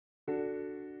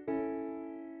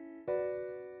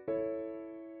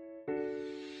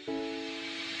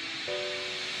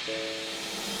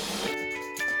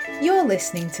You're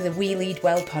listening to the We Lead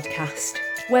Well podcast,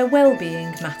 where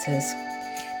well-being matters.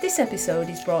 This episode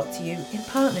is brought to you in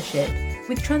partnership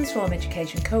with Transform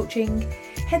Education Coaching,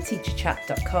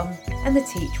 headteacherchat.com and the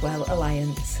Teach Well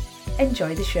Alliance.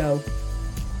 Enjoy the show.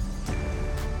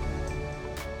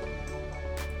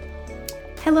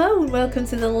 Hello and welcome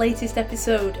to the latest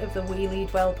episode of the We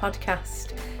Lead Well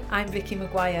podcast. I'm Vicky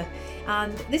Maguire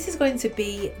and this is going to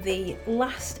be the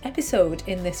last episode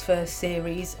in this first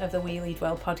series of the We Lead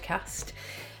Well podcast.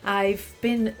 I've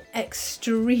been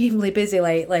extremely busy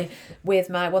lately with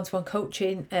my one-to-one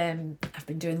coaching. I've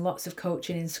been doing lots of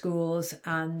coaching in schools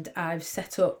and I've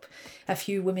set up a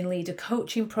few women leader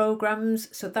coaching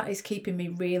programs. So that is keeping me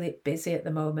really busy at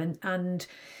the moment. And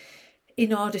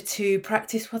in order to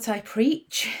practice what I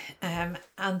preach and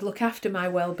look after my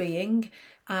well-being,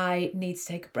 I need to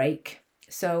take a break.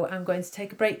 So I'm going to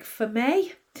take a break for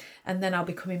May and then I'll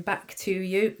be coming back to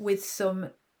you with some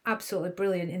absolutely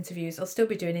brilliant interviews. I'll still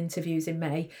be doing interviews in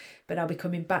May, but I'll be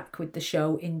coming back with the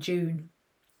show in June.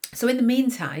 So in the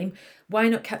meantime, why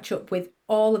not catch up with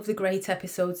all of the great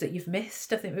episodes that you've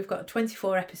missed? I think we've got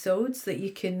 24 episodes that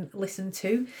you can listen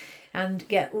to and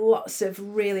get lots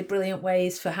of really brilliant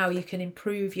ways for how you can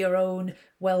improve your own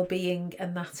well-being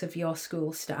and that of your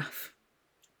school staff.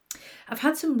 I've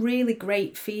had some really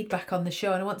great feedback on the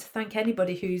show and I want to thank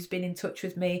anybody who's been in touch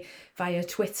with me via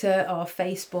Twitter or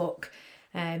Facebook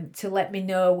to let me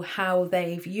know how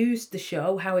they've used the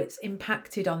show, how it's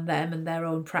impacted on them and their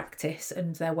own practice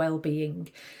and their well-being.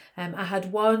 I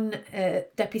had one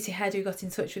deputy head who got in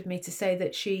touch with me to say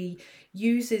that she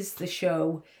uses the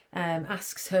show,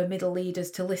 asks her middle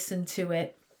leaders to listen to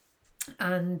it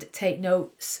and take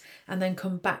notes and then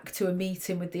come back to a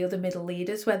meeting with the other middle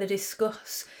leaders where they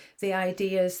discuss the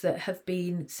ideas that have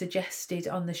been suggested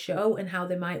on the show and how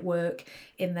they might work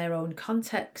in their own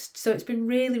context. So it's been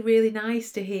really, really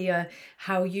nice to hear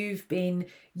how you've been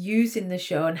using the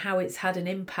show and how it's had an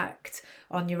impact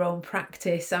on your own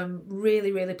practice. I'm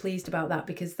really, really pleased about that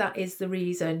because that is the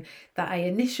reason that I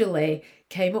initially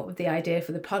came up with the idea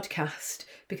for the podcast,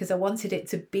 because I wanted it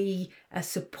to be a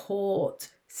support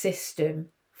system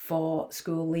for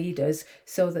school leaders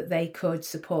so that they could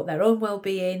support their own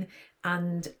well-being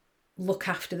and look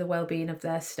after the well-being of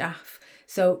their staff.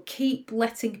 So keep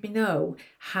letting me know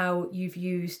how you've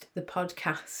used the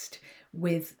podcast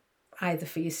with either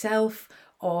for yourself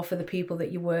or for the people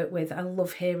that you work with. I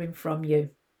love hearing from you.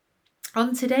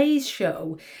 On today's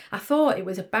show, I thought it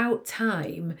was about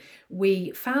time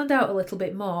we found out a little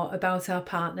bit more about our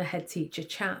partner Head Teacher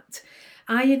Chat.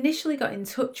 I initially got in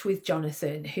touch with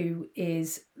Jonathan, who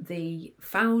is the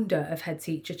founder of Head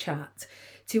Teacher Chat,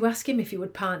 to ask him if he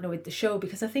would partner with the show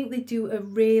because I think they do a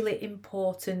really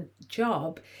important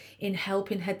job in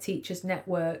helping head teachers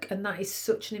network, and that is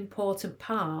such an important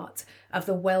part of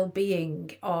the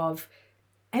well-being of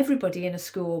everybody in a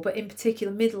school, but in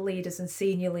particular middle leaders and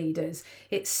senior leaders.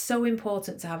 It's so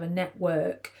important to have a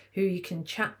network who you can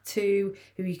chat to,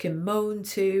 who you can moan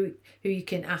to, who you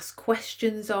can ask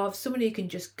questions of, someone you can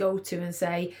just go to and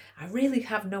say, I really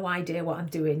have no idea what I'm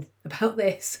doing about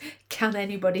this. Can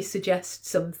anybody suggest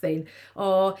something?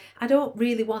 Or I don't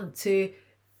really want to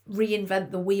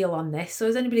reinvent the wheel on this. So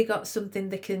has anybody got something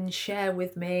they can share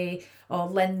with me or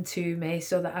lend to me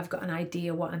so that I've got an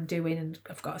idea what I'm doing and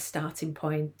I've got a starting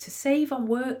point to save on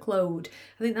workload?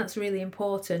 I think that's really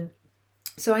important.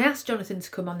 So I asked Jonathan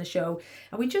to come on the show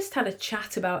and we just had a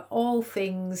chat about all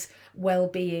things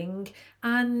well-being,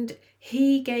 and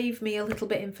he gave me a little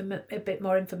bit a bit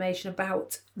more information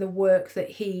about the work that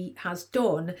he has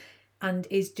done and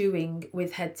is doing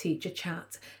with Head Teacher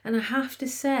Chat. And I have to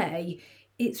say,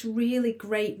 it's really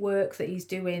great work that he's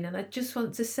doing. And I just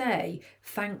want to say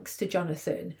thanks to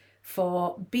Jonathan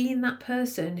for being that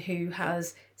person who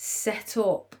has set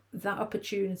up that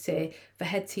opportunity for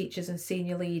head teachers and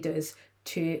senior leaders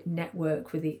to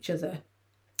network with each other.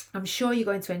 I'm sure you're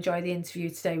going to enjoy the interview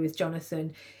today with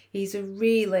Jonathan. He's a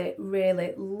really,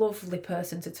 really lovely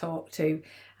person to talk to.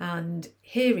 And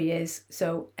here he is.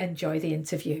 So enjoy the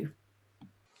interview.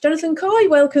 Jonathan Coy,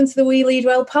 welcome to the We Lead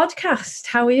Well podcast.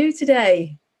 How are you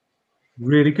today?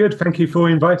 Really good. Thank you for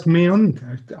inviting me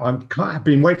on. I've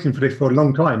been waiting for this for a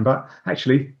long time, but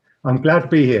actually, I'm glad to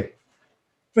be here.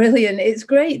 Brilliant. It's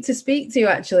great to speak to you,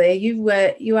 actually.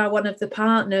 You are one of the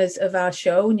partners of our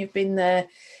show and you've been there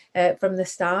from the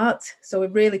start. So we're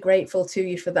really grateful to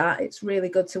you for that. It's really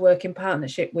good to work in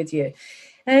partnership with you.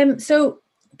 So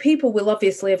people will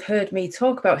obviously have heard me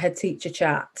talk about Head Teacher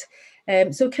Chat.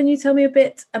 So can you tell me a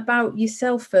bit about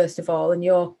yourself, first of all, and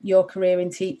your career in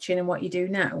teaching and what you do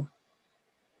now?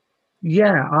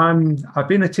 Yeah, I've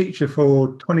been a teacher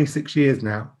for 26 years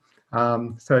now,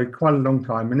 so quite a long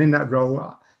time. And in that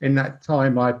role, in that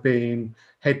time, I've been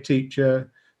head teacher,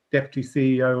 deputy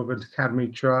CEO of an academy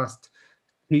trust,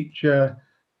 teacher,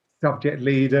 subject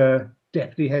leader,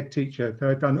 deputy head teacher. So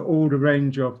I've done all the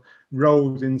range of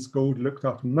roles in schools, looked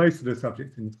after most of the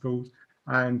subjects in schools,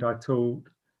 and I taught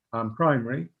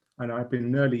primary, and I've been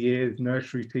an early years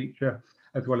nursery teacher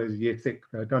as well as year 6.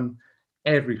 So I've done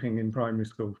everything in primary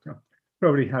school. So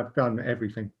probably have done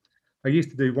everything. I used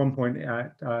to do one point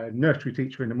at nursery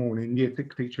teacher in the morning, year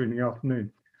 6 teacher in the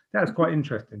afternoon. That was quite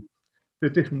interesting. The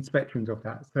different spectrums of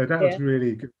that. So that was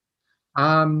really good.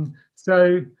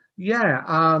 So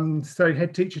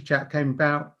head teacher chat came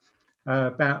about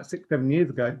 6-7 years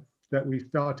ago, that we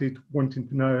started wanting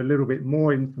to know a little bit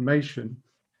more information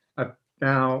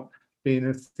about being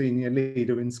a senior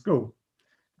leader in school.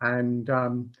 And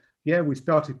we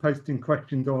started posting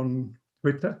questions on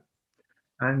Twitter,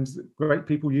 and great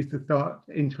people used to start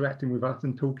interacting with us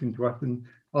and talking to us and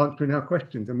answering our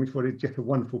questions. And we thought it's just a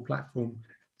wonderful platform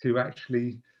to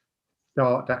actually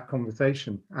start that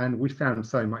conversation. And we found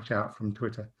so much out from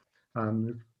Twitter,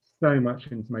 so much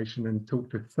information, and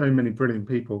talked to so many brilliant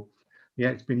people. Yeah,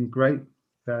 it's been great.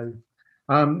 So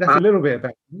that's a little bit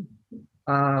about me.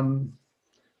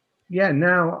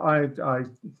 Now I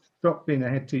stopped being a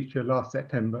head teacher last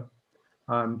September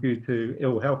due to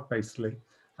ill health, basically.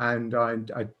 And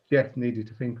I just needed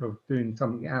to think of doing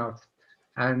something else.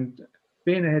 And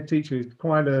being a head teacher is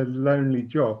quite a lonely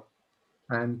job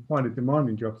and quite a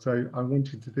demanding job. So I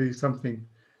wanted to do something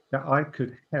that I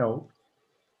could help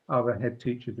other head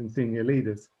teachers and senior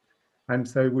leaders. And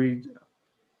so we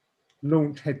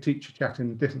launched Head Teacher Chat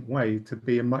in a different way to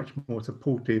be a much more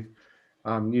supportive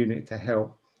unit to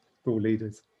help school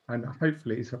leaders. And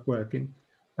hopefully it's working.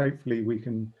 Hopefully we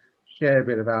can share a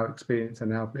bit of our experience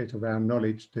and a bit of our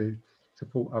knowledge to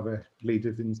support other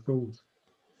leaders in schools.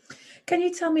 Can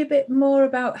you tell me a bit more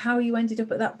about how you ended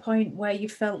up at that point where you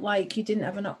felt like you didn't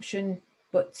have an option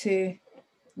but to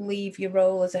leave your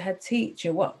role as a head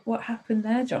teacher? What happened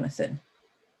there, Jonathan?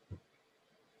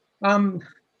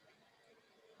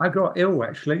 I got ill,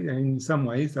 actually. In some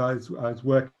ways, I was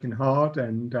working hard,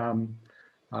 and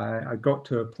I got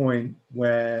to a point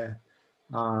where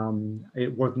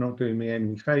it was not doing me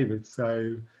any favors.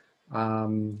 So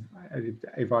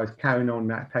if I was carrying on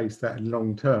that pace, that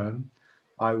long term,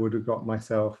 I would have got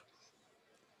myself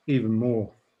even more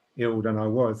ill than I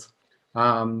was.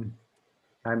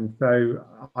 And so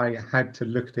I had to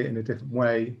look at it in a different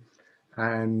way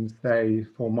and say,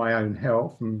 for my own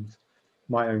health and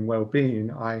my own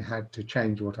well-being, I had to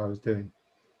change what I was doing.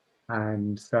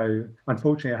 And so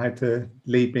unfortunately I had to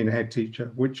leave being a head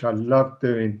teacher, which I loved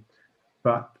doing,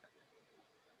 but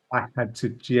I had to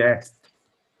just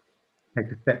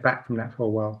take a step back from that for a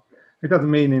while. It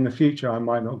doesn't mean in the future I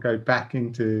might not go back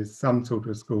into some sort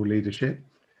of school leadership.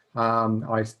 I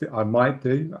might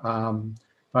do,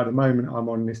 but at the moment I'm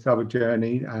on this other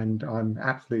journey and I'm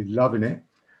absolutely loving it.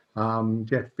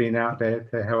 Just being out there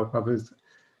to help others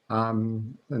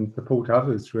and support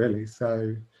others, really.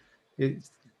 So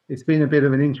it's been a bit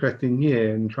of an interesting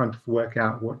year and trying to work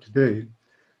out what to do.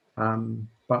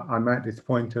 But I'm at this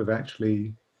point of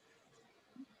actually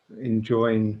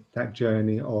enjoying that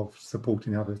journey of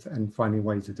supporting others and finding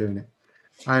ways of doing it.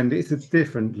 And it's a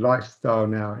different lifestyle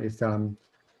now.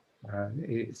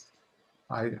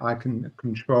 I can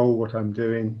control what I'm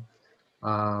doing.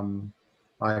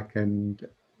 I can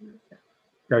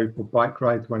go for bike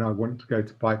rides when I want to go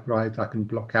to bike rides. I can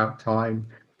block out time.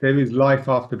 There is life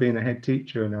after being a head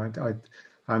teacher, and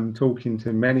I'm talking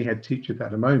to many head teachers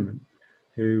at the moment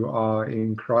who are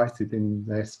in crisis in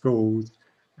their schools,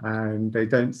 and they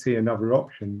don't see another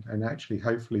option. And actually,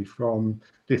 hopefully from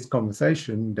this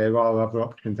conversation, there are other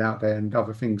options out there and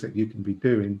other things that you can be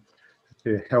doing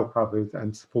to help others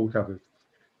and support others.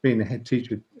 Being a head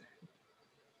teacher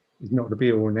is not the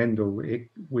be all and end all.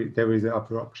 There is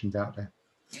other options out there.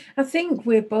 I think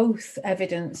we're both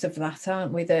evidence of that,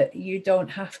 aren't we? That you don't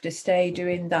have to stay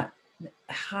doing that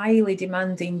highly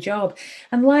demanding job.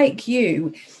 And like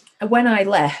you, when I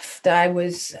left, I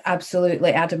was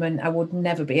absolutely adamant I would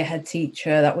never be a head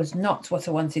teacher. That was not what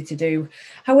I wanted to do.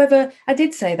 However, I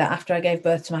did say that after I gave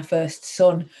birth to my first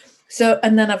son. So,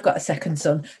 and then I've got a second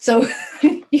son. So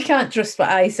you can't trust what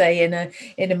I say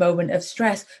in a moment of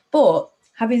stress. But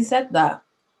having said that,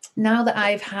 now that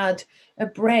I've had a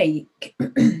break,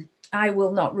 I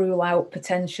will not rule out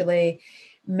potentially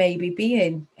maybe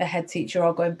being a head teacher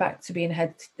or going back to being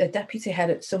a deputy head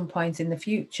at some point in the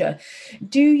future.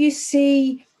 Do you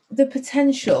see the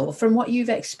potential from what you've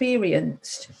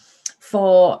experienced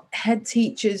for head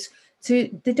teachers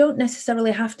they don't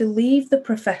necessarily have to leave the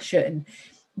profession,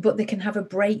 but they can have a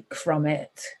break from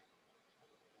it?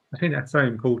 I think that's so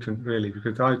important, really,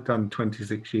 because I've done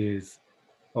 26 years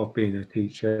of being a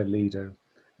teacher, leader,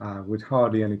 with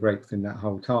hardly any breaks in that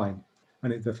whole time.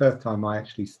 And it's the first time I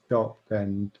actually stopped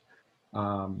and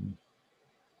um,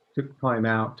 took time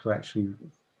out to actually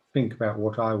think about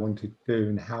what I wanted to do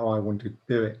and how I wanted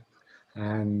to do it.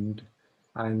 And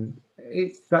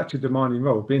it's such a demanding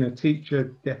role. Being a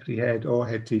teacher, deputy head, or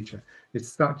head teacher,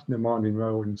 it's such a demanding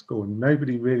role in school. And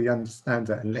nobody really understands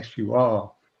that unless you are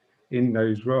in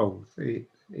those roles. It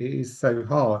is so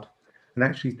hard. And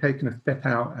actually taking a step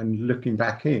out and looking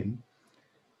back in,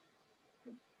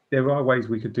 there are ways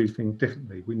we could do things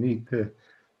differently. We need to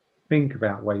think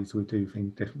about ways we do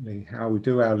things differently, how we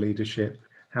do our leadership,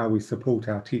 how we support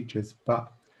our teachers.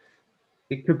 But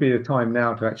it could be a time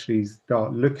now to actually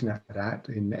start looking at that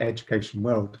in the education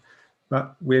world.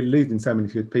 But we're losing so many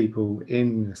good people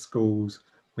in the schools.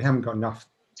 We haven't got enough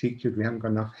teachers. We haven't got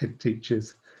enough head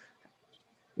teachers.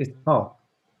 It's hard.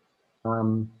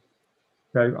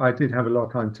 So I did have a lot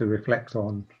of time to reflect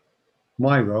on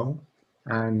my role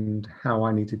and how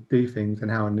I need to do things and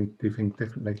how I need to do things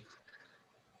differently.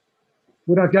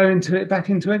 Would I go back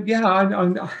into it? Yeah,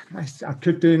 I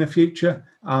could do in the future.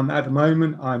 At the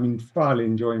moment, I'm thoroughly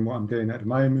enjoying what I'm doing at the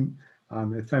moment.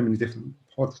 There's so many different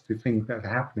positive things that are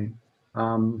happening.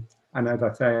 And as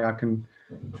I say, I can,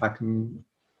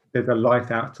 there's a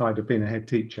life outside of being a head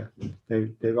teacher.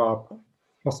 There are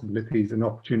possibilities and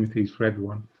opportunities for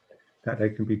everyone that they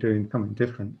can be doing something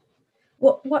different.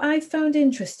 What I found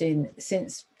interesting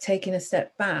since taking a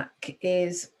step back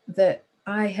is that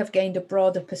I have gained a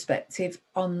broader perspective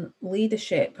on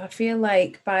leadership. I feel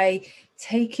like by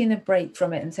taking a break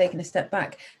from it and taking a step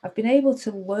back, I've been able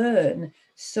to learn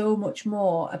so much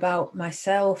more about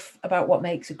myself, about what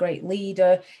makes a great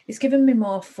leader. It's given me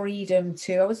more freedom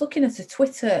to. I was looking at a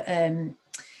Twitter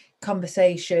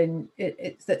conversation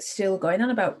that's still going on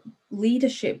about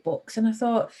leadership books, and I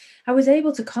thought I was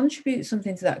able to contribute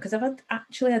something to that because I've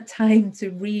actually had time to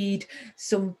read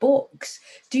some books.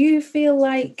 Do you feel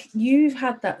like you've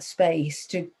had that space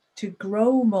to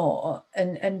grow more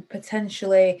and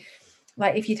potentially,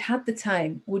 like, if you'd had the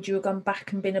time, would you have gone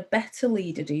back and been a better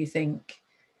leader, do you think?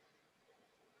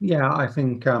 Yeah, I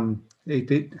think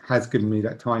it has given me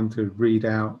that time to read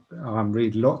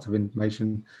lots of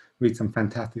information, read some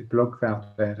fantastic blogs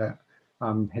out there that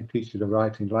head teachers are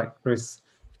writing, like Chris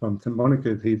from St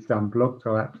Monica's. His blogs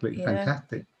are absolutely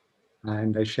fantastic,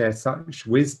 and they share such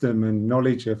wisdom and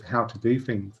knowledge of how to do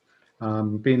things.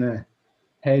 Being a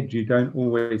head, you don't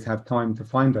always have time to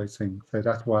find those things, so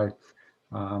that's why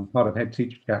part of Head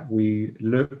Teacher Chat, we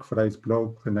look for those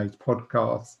blogs and those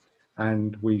podcasts,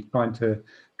 and we try to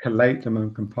collate them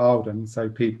and compile them so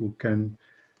people can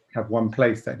have one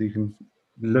place that you can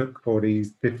look for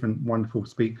these different wonderful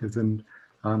speakers and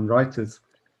writers.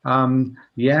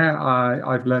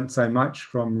 I've learned so much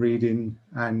from reading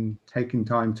and taking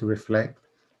time to reflect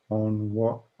on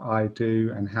what I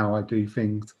do and how I do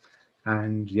things.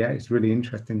 And yeah, it's really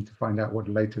interesting to find out what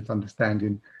the latest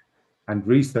understanding and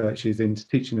research is into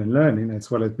teaching and learning,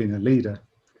 as well as being a leader.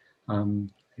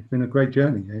 It's been a great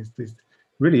journey. It's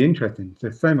really interesting.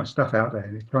 There's so much stuff out there,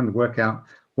 and it's trying to work out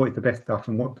what is the best stuff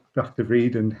and what stuff to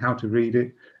read and how to read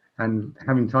it and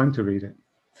having time to read it.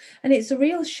 And it's a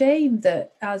real shame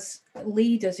that as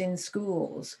leaders in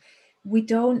schools, we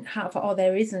don't have, or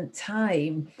there isn't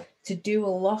time to do a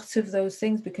lot of those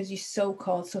things because you're so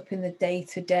caught up in the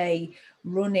day-to-day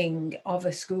running of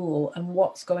a school and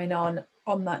what's going on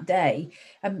that day.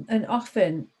 And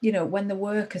often, you know, when the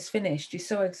work has finished, you're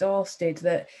so exhausted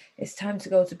that it's time to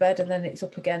go to bed, and then it's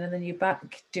up again, and then you're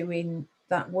back doing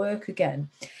that work again.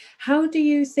 How do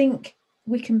you think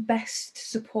we can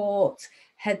best support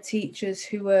head teachers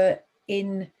who are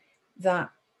in that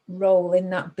role, in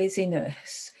that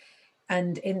busyness,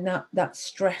 and in that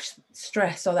stress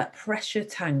or that pressure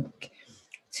tank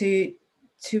to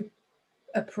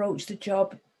approach the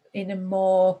job in a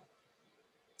more,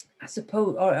 I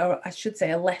suppose, or I should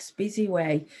say, a less busy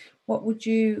way? What would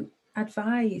you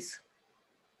advise?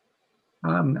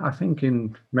 I think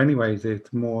in many ways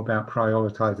it's more about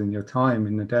prioritizing your time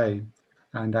in the day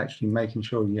and actually making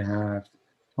sure you have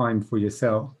time for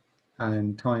yourself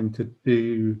and time to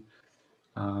do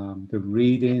the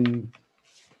reading,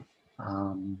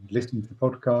 listening to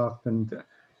podcasts, and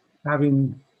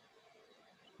having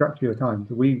structure your time.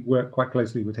 So we work quite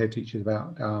closely with head teachers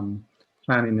about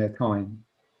planning their time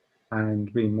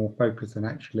and being more focused and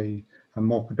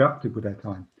more productive with their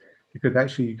time. Because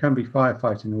actually you can be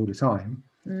firefighting all the time.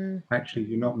 Actually,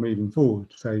 you're not moving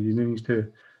forward. So you need to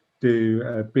do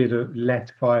a bit of less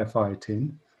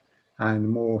firefighting and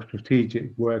more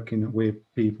strategic working with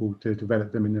people to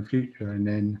develop them in the future, and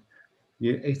then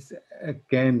it's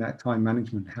again that time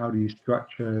management. How do you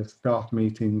structure staff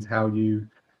meetings? How you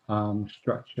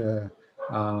structure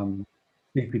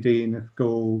CPD in the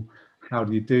school? How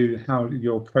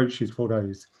your approaches for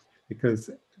those? Because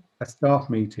a staff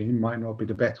meeting might not be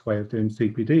the best way of doing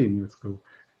CPD in your school.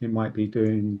 It might be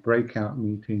doing breakout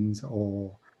meetings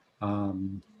or a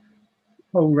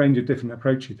whole range of different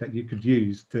approaches that you could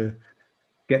use to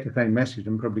get the same message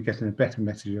and probably getting a better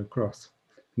message across.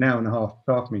 An hour and a half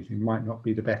staff meeting might not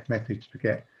be the best message to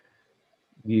get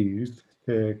used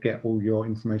to get all your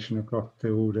information across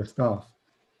to all the staff.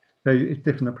 So it's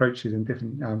different approaches and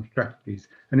different strategies.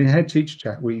 And in Head Teacher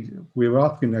Chat, we were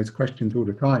asking those questions all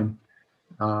the time.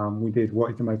 We did,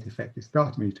 what is the most effective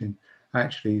staff meeting?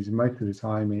 Actually, most of the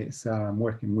time it's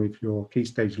working with your key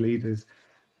stage leaders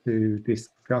to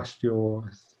discuss your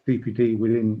CPD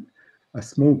within a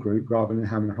small group rather than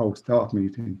having a whole staff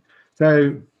meeting.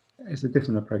 So it's a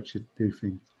different approach to do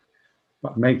things,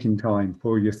 but making time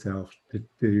for yourself to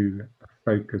do a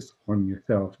focus on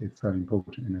yourself is so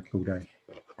important in a full day.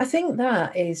 I think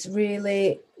that is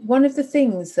really one of the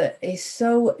things that is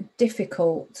so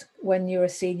difficult when you're a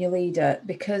senior leader,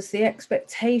 because the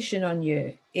expectation on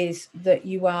you is that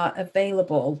you are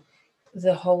available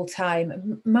the whole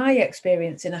time. My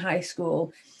experience in a high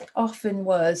school often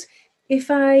was,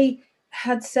 if I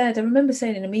had said, I remember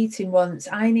saying in a meeting once,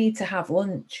 I need to have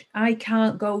lunch. I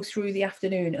can't go through the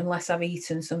afternoon unless I've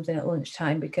eaten something at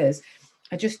lunchtime, because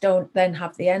I just don't then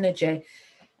have the energy.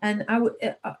 And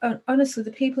honestly,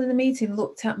 the people in the meeting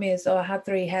looked at me as though I had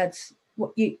three heads.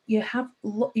 What you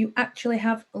actually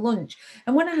have lunch?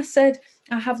 And when I said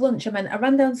I have lunch, I meant I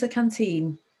ran down to the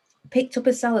canteen, picked up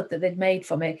a salad that they'd made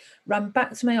for me, ran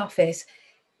back to my office,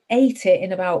 ate it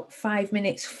in about 5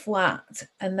 minutes flat,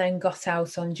 and then got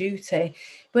out on duty.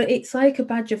 But it's like a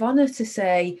badge of honor to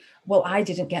say, well, I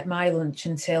didn't get my lunch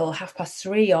until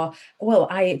 3:30, or, well,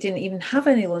 I didn't even have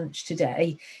any lunch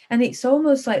today. And it's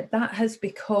almost like that has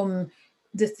become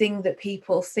the thing that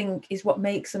people think is what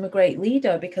makes them a great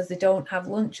leader, because they don't have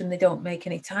lunch and they don't make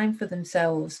any time for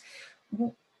themselves.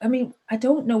 I mean, I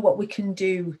don't know what we can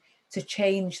do to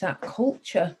change that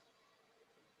culture.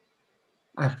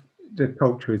 The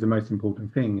culture is the most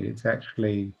important thing. It's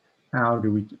actually, how do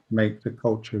we make the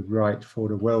culture right for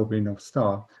the well-being of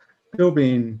staff, still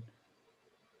being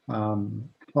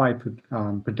productive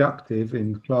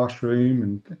in the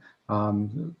classroom,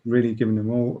 and really giving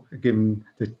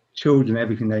the children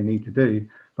everything they need to do,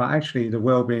 but actually the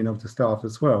well-being of the staff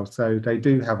as well. So they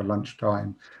do have a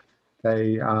lunchtime.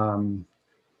 They can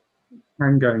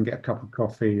go and get a cup of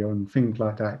coffee and things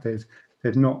like that.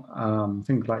 There's not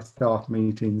things like staff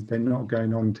meetings. They're not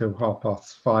going on till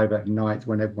 5:30 at night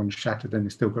when everyone's shattered and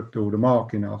they've still got to do all the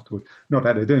marking afterwards. Not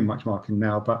that they're doing much marking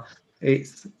now, but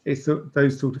it's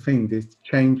those sort of things. It's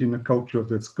changing the culture of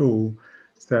the school.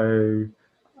 So,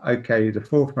 okay, the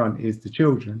forefront is the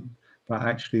children, but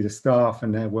actually the staff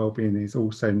and their well-being is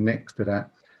also next to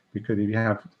that, because if you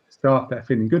have staff that are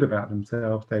feeling good about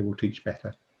themselves, they will teach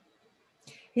better.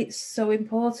 It's so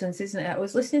important, isn't it? I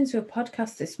was listening to a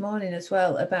podcast this morning as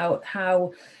well about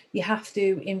how you have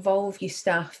to involve your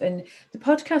staff. And the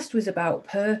podcast was about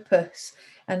purpose,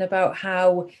 and about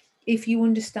how, if you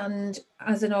understand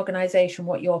as an organisation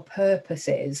what your purpose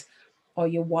is, or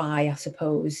your why, I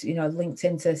suppose, linked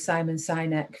into Simon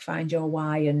Sinek, find your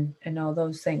why, and all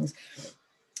those things,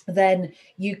 then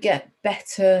you get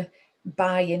better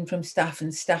buy-in from staff,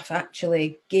 and staff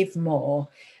actually give more.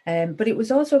 But it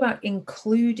was also about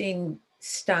including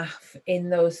staff in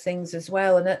those things as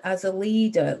well. And as a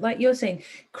leader, like you're saying,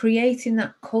 creating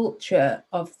that culture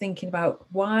of thinking about,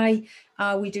 why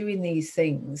are we doing these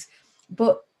things?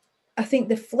 But I think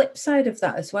the flip side of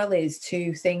that as well is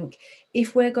to think,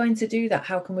 if we're going to do that,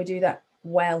 how can we do that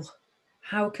well?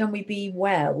 How can we be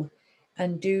well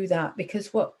and do that?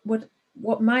 Because what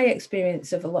my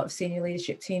experience of a lot of senior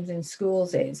leadership teams in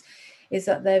schools is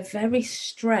that they're very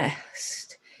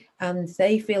stressed, and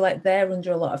they feel like they're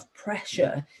under a lot of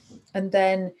pressure. And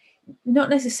then, not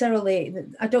necessarily,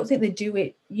 I don't think they do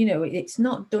it, it's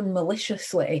not done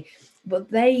maliciously,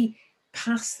 but they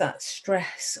pass that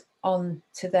stress on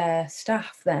to their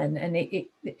staff then, and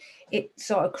it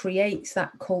sort of creates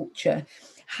that culture.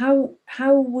 How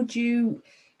would you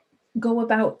go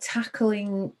about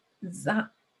tackling that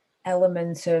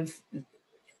element of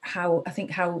how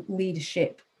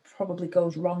leadership probably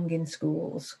goes wrong in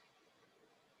schools?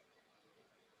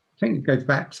 I think it goes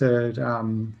back to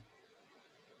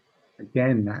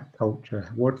again that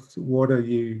culture. What are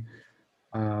you?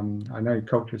 I know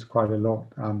culture is quite a lot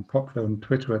popular on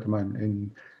Twitter at the moment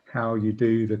in how you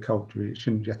do the culture. It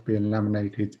shouldn't just be a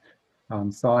laminated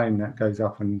sign that goes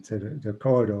up into the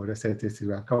corridor that says this is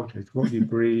our culture. It's what you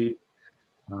breathe,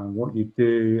 what you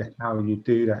do, how you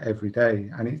do that every day.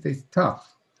 And it's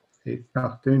tough. It's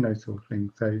tough doing those sort of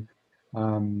things. So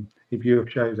if you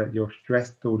show that you're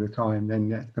stressed all the time, then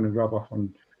that's going to rub off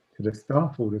on to the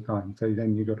staff all the time. So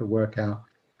then you've got to work out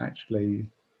actually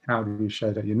how do you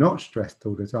show that you're not stressed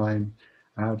all the time?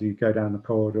 How do you go down the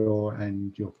corridor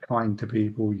and you're kind to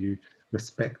people, you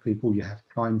respect people, you have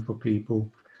time for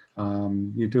people,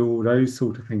 you do all those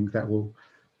sort of things that will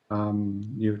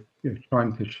you're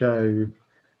trying to show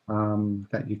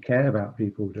that you care about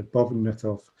people, the botherness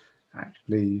of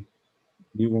actually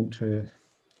you want to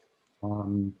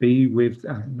be with,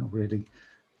 not really,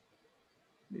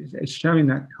 it's showing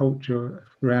that culture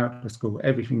throughout the school.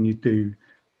 Everything you do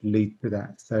leads to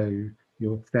that. So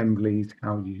your assemblies,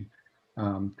 how you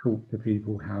talk to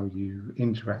people, how you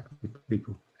interact with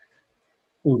people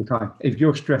all the time. If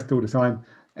you're stressed all the time,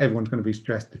 everyone's going to be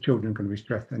stressed, the children are going to be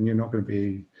stressed, and you're not going to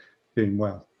be doing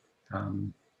well.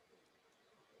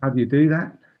 How do you do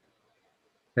that?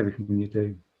 Everything you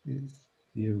do is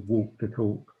you walk the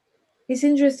talk. It's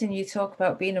interesting you talk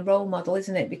about being a role model,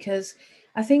 isn't it? Because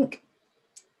I think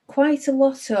quite a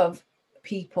lot of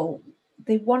people,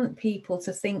 they want people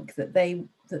to think that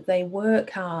they work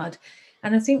hard,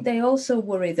 and I think they also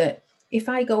worry that if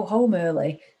I go home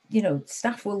early,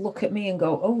 staff will look at me and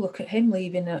go, oh, look at him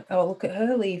leaving or look at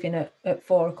her leaving at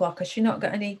 4 o'clock. Has she not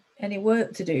got any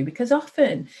work to do? Because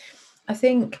often I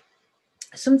think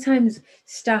sometimes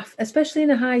staff, especially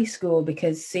in a high school,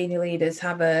 because senior leaders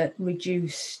have a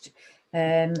reduced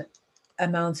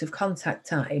amount of contact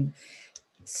time,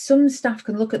 some staff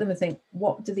can look at them and think,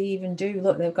 what do they even do?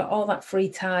 Look, they've got all that free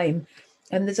time.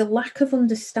 And there's a lack of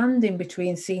understanding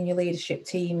between senior leadership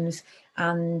teams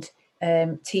and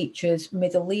teachers,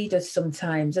 middle leaders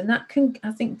sometimes. And I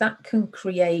think that can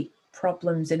create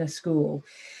problems in a school.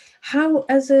 How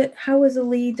as a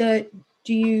leader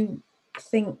do you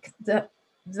think that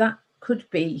could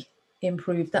be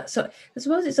improved? I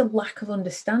suppose it's a lack of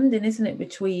understanding, isn't it,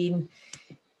 between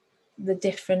the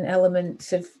different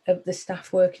elements of the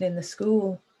staff working in the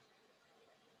school?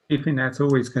 I think that's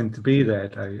always going to be there,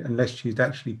 though, unless you'd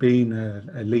actually been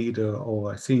a leader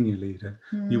or a senior leader.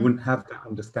 You wouldn't have that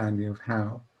understanding of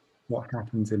what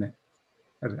happens in it.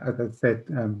 As I said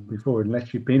before,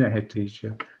 unless you've been a head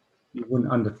teacher, you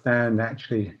wouldn't understand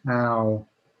actually how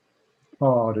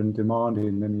hard and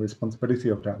demanding and responsibility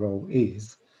of that role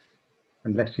is,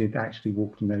 unless you'd actually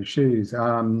walked in those shoes.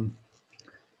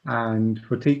 And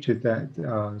for teachers that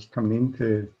are coming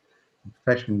into the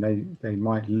profession, they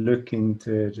might look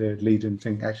into the leader and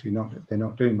think actually they're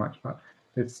not doing much, but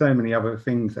there's so many other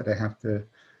things that they have to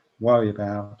worry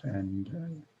about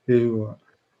and do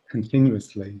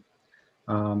continuously.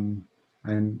 And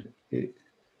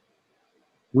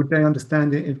would they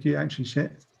understand it if you actually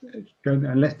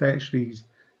unless they actually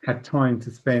had time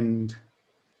to spend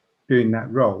doing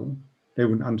that role, they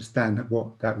wouldn't understand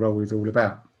what that role is all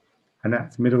about. And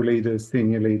that's middle leaders,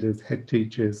 senior leaders, head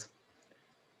teachers.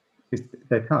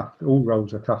 They're tough. All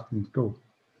roles are tough in school.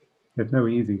 There's no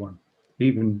easy one.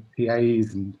 Even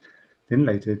PAs and din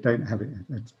leaders don't have it.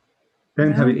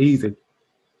 Have it easy.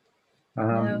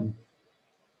 No.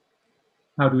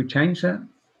 How do we change that?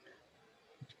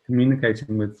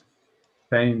 Communicating with,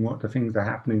 saying what the things are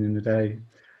happening in the day.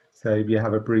 So if you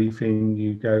have a briefing,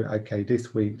 you go, okay,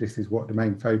 this week, this is what the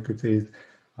main focus is.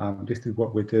 This is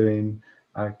what we're doing.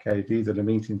 Okay, these are the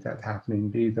meetings that's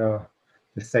happening. These are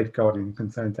the safeguarding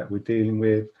concerns that we're dealing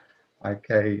with.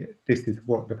 Okay, this is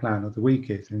what the plan of the week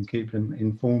is, and keep them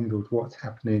informed of what's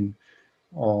happening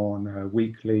on a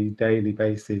weekly, daily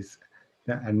basis.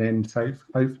 And then so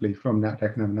hopefully from that, they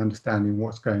can have an understanding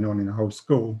what's going on in the whole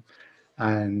school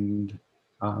and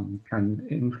can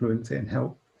influence it and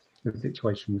help the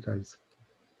situation with those.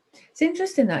 It's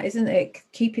interesting that, isn't it?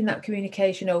 Keeping that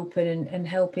communication open and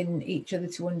helping each other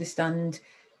to understand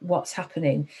what's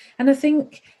happening. And I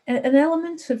think an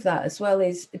element of that as well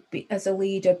is, as a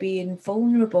leader, being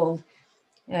vulnerable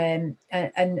and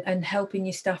helping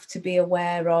your staff to be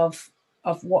aware of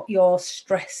what your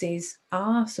stresses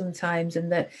are sometimes,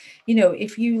 and that,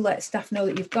 if you let staff know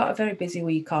that you've got a very busy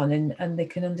week on and they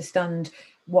can understand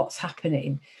what's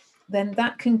happening, then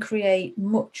that can create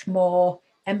much more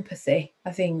empathy,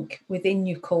 I think, within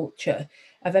your culture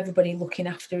of everybody looking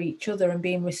after each other and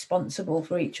being responsible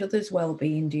for each other's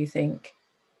well-being. Do you think?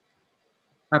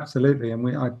 Absolutely.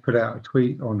 And I put out a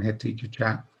tweet on Head Teacher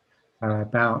Chat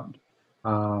about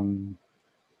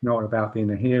not about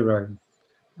being a hero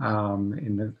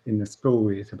in the school.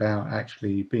 It's about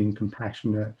actually being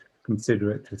compassionate,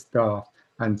 considerate to staff.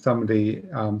 And somebody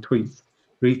tweets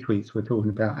retweets, we're talking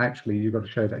about actually you've got to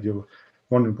show that you're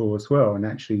vulnerable as well, and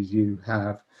actually you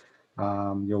have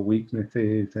your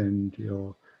weaknesses and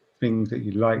your things that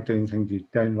you like doing, things you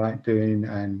don't like doing,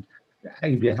 and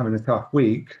if you're having a tough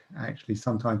week, actually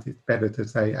sometimes it's better to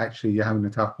say actually you're having a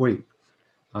tough week,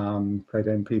 so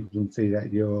then people can see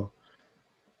that you're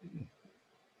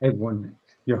human,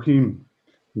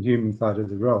 the human side of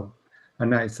the role,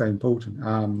 and that is so important.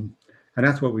 And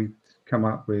that's what we come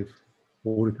up with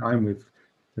all the time with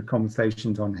the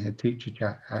conversations on Head Teacher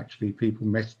Chat. Actually, people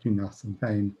messaging us and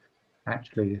saying,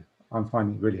 actually, I'm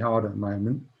finding it really hard at the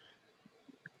moment.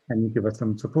 Can you give us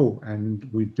some support? And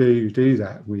we do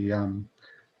that. We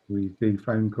do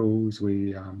phone calls.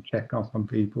 We check up on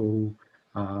people.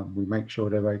 We make sure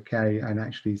they're okay. And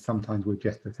actually, sometimes we're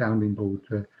just a sounding board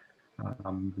to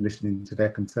listening to their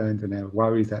concerns and their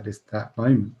worries at that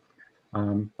moment.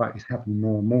 But it's happening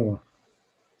more and more.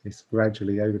 It's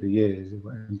gradually over the years,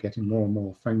 I'm getting more and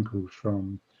more phone calls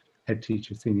from head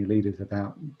teachers, senior leaders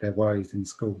about their worries in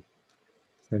school.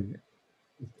 So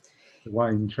it's a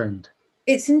worrying trend.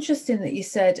 It's interesting that you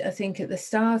said, I think at the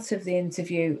start of the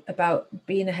interview, about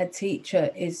being a head teacher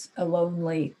is a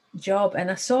lonely job. And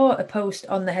I saw a post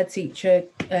on the head teacher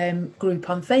group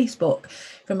on Facebook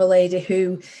from a lady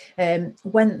who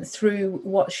went through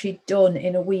what she'd done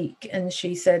in a week. And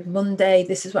she said, Monday,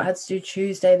 this is what I had to do.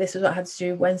 Tuesday, this is what I had to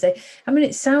do. Wednesday. I mean,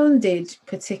 it sounded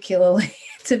particularly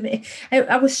to me,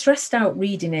 I was stressed out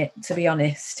reading it, to be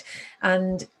honest.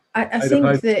 And I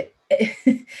think that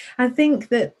I think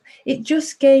that it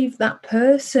just gave that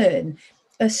person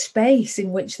a space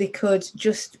in which they could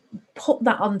just put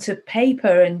that onto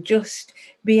paper and just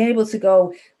be able to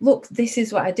go, look, this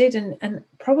is what I did. And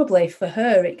probably for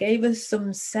her, it gave us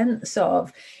some sense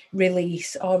of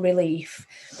release or relief.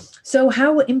 So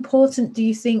how important do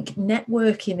you think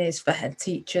networking is for head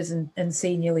teachers and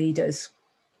senior leaders?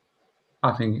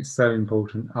 I think it's so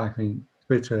important. I think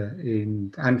Twitter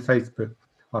and Facebook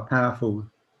are powerful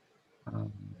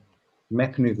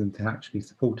mechanism to actually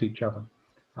support each other.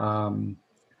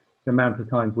 The amount of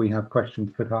times we have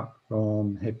questions put up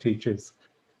from head teachers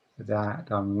that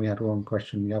we had one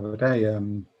question the other day,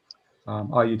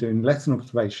 are you doing lesson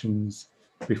observations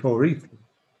before Easter?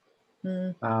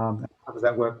 How does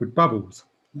that work with bubbles?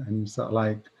 And sort of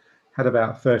like had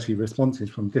about 30 responses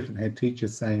from different head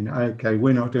teachers saying, okay,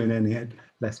 we're not doing any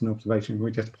lesson observation, we're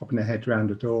just popping a head around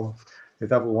the door.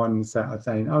 There's other ones that are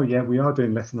saying, oh yeah, we are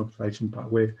doing lesson observation,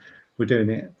 but we're doing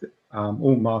it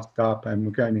all masked up, and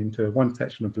we're going into one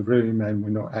section of the room and we're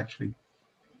not actually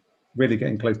really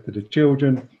getting close to the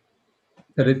children.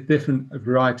 So there's different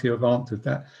variety of answers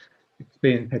that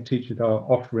experienced head teachers are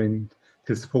offering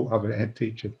to support other head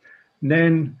teachers. And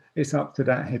then it's up to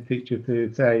that head teacher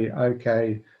to say,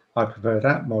 okay, I prefer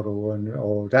that model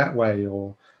or that way,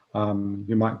 or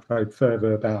you might probe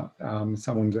further about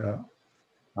someone's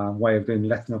way of doing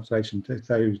lesson observation.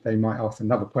 So they might ask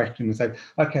another question and say,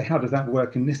 okay, how does that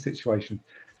work in this situation?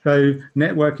 So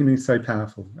networking is so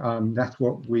powerful. That's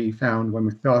what we found when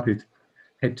we started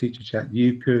Head Teacher Chat.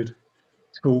 You could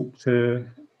talk to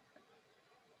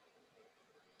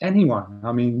anyone.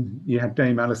 I mean, you had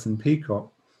Dame Alison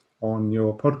Peacock on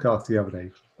your podcast the other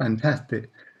day. Fantastic,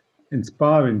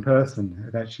 inspiring person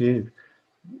that she is.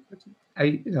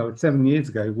 7 years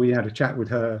ago, we had a chat with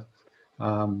her.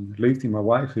 Lucy, my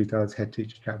wife, who does Head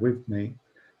Teacher Chat with me,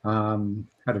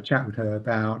 had a chat with her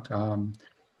about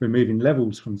removing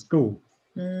levels from school.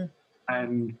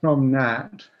 And from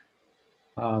that,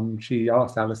 she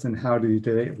asked Alison, how do you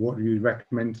do it? What do you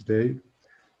recommend to do?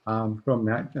 From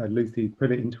that, Lucy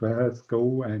put it into her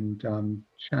school and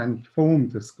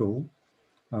transformed the school,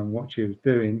 what she was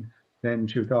doing. Then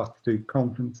she was asked to do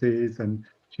conferences, and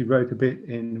she wrote a bit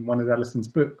in one of Alison's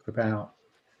books about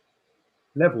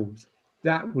levels.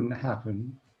 That wouldn't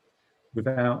happen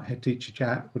without Head Teacher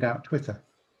Chat, without Twitter.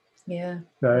 Yeah.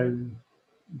 So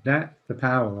that's the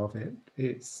power of it.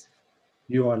 It's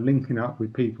you are linking up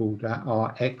with people that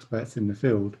are experts in the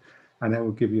field, and they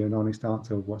will give you an honest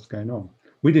answer of what's going on.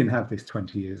 We didn't have this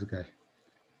 20 years ago.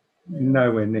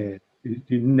 Nowhere near.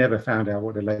 You never found out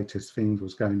what the latest thing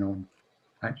was going on.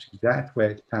 Actually, that's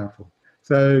where it's powerful.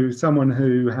 So someone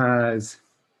who has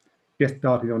just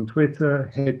started on Twitter,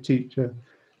 head teacher,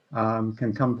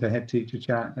 can come to Head Teacher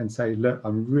Chat and say, look,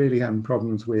 I'm really having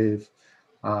problems with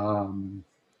how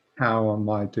am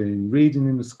I doing reading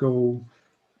in the school?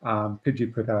 Could you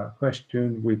put out a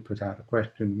question? We put out a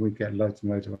question, we get loads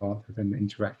and loads of answers and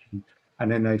interaction,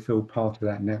 and then they feel part of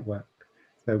that network.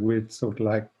 So we're sort of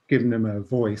like giving them a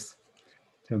voice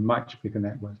to a much bigger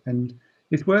network, and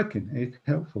it's working, it's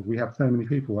helpful. We have so many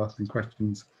people asking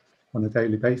questions on a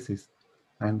daily basis,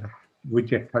 and we're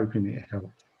just hoping it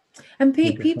helps. And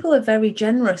people are very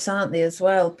generous, aren't they, as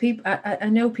well? People, I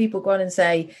know people go on and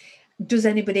say, does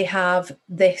anybody have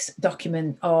this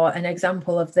document or an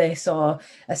example of this or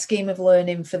a scheme of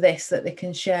learning for this that they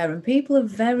can share? And people are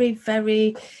very,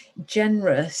 very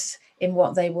generous in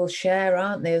what they will share,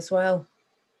 aren't they, as well?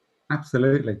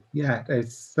 Absolutely. Yeah,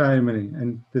 there's so many.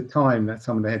 And the time that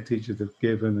some of the head teachers have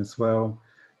given as well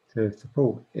to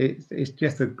support, it's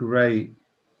just a great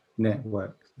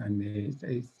network, and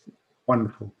it's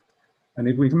wonderful. And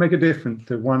if we can make a difference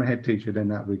to one head teacher, then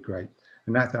that would be great.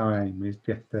 And that's our aim, is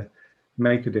just to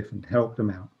make a difference, help them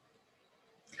out.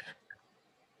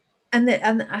 And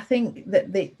I think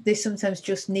that they sometimes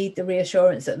just need the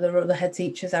reassurance that there are other head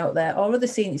teachers out there, or other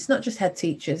senior. It's not just head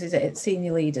teachers, is it? It's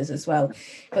senior leaders as well,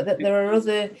 but that there are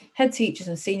other head teachers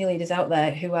and senior leaders out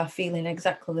there who are feeling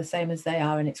exactly the same as they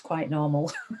are, and it's quite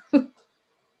normal.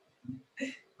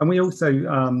 And we also,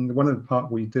 one of the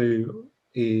part we do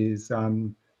is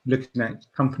looking at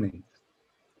companies,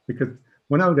 because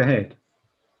when I was a head,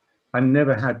 I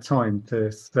never had time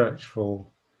to search for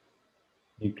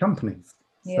new companies.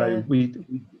 Yeah. So we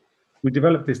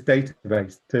developed this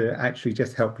database to actually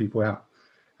just help people out.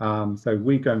 So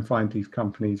we go and find these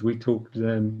companies, we talk to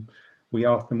them, we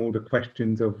ask them all the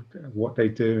questions of what they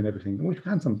do and everything. And we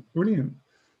found some brilliant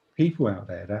people out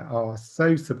there that are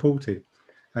so supportive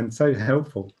and so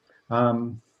helpful.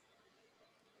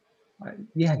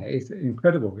 Yeah, it's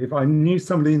incredible. If I knew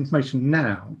some of the information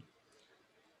now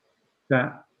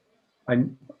that I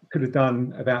could have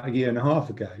done about a year and a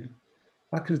half ago,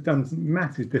 I could have done some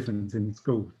massive difference in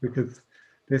schools, because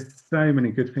there's so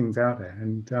many good things out there.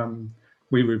 And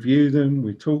we review them,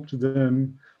 we talk to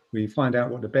them, we find out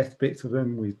what the best bits of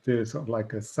them, we do sort of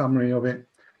like a summary of it.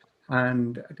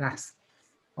 And I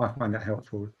find that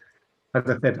helpful. As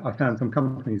I said, I found some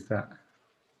companies that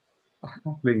are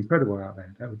absolutely incredible out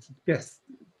there that was just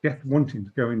wanting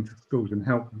to go into schools and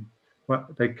help them,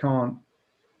 but they can't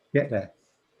get there.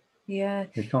 Yeah.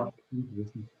 They can't.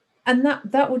 And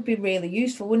that would be really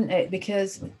useful, wouldn't it?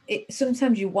 Because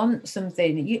sometimes you want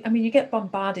something. You get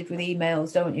bombarded with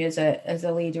emails, don't you, as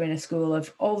a leader in a school,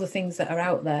 of all the things that are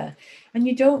out there, and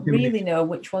you don't really know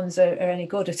which ones are any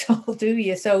good at all, do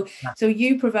you? So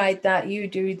you provide that. You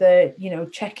do the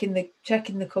checking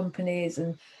the companies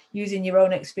and using your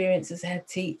own experience as a head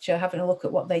teacher, having a look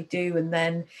at what they do, and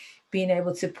then being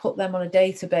able to put them on a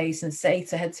database and say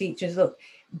to head teachers, look,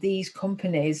 these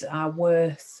companies are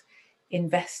worth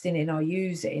investing in or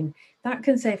using. That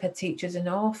can save head teachers an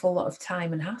awful lot of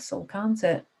time and hassle, can't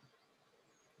it?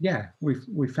 Yeah,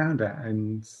 we found that,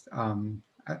 and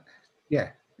yeah,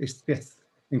 it's just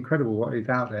incredible what is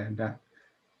out there, and that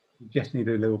you just need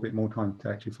a little bit more time to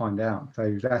actually find out.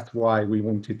 So that's why we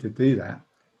wanted to do that,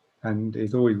 and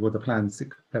it always was a plan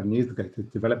 6-7 years ago to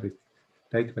develop this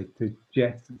database to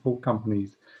just support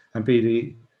companies and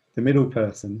be the middle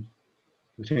person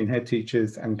between head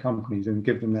teachers and companies and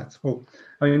give them that support.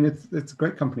 I mean, it's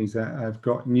great companies that have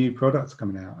got new products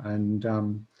coming out,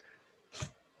 and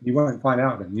you won't find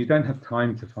out them. You don't have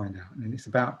time to find out. And it's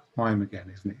about time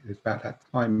again, isn't it? It's about that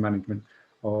time management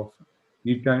of,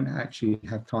 you don't actually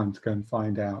have time to go and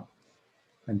find out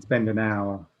and spend an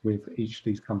hour with each of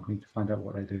these companies to find out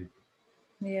what they do.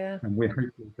 Yeah. And we're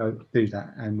hoping to do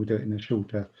that, and we do it in a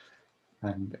shorter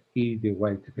and easier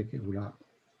way to pick it all up.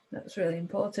 That's really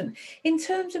important. In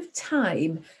terms of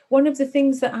time, one of the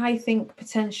things that I think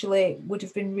potentially would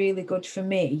have been really good for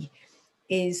me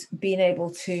is being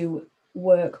able to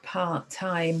work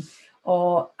part-time,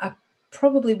 or I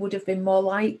probably would have been more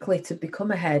likely to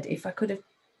become a head if I could have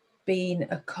been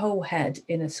a co-head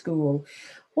in a school.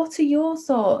 What are your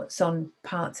thoughts on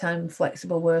part-time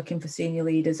flexible working for senior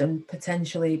leaders and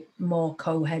potentially more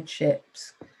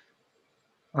co-headships?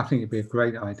 I think it'd be a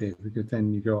great idea, because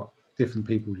then you've got different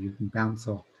people you can bounce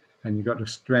off, and you've got the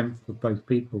strength of both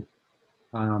people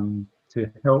to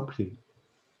help you.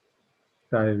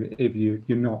 So if you're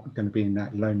not going to be in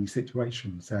that lonely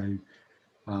situation, so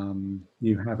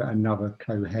you have another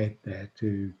co-head there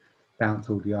to bounce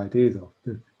all the ideas off.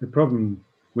 The problem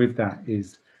with that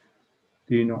is,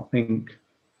 do you not think,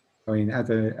 I mean, as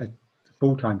a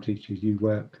full-time teacher, you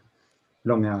work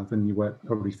long hours and you work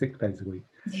probably 6 days a week.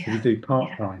 Yeah. If you do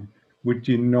part-time, would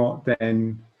you not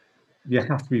then, you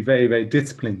have to be very, very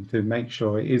disciplined to make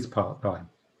sure it is part-time.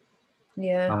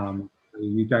 Yeah.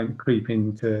 You don't creep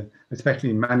into, especially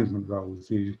in management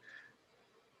roles,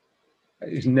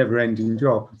 it's a never-ending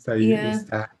job. So it's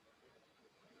that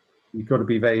you've got to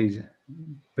be very,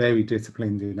 very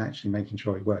disciplined in actually making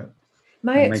sure it works.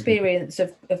 My experience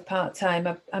of part-time,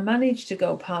 I managed to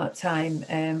go part-time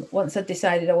once I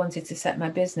decided I wanted to set my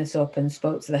business up and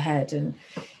spoke to the head,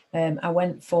 and I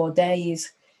went 4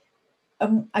 days.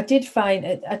 I did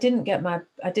find I didn't get my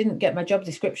job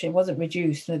description. It wasn't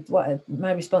reduced.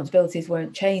 My responsibilities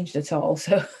weren't changed at all.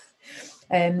 So,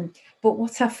 but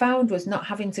what I found was not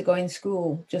having to go in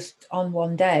school just on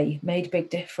one day made a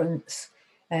big difference.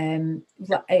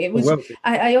 It was.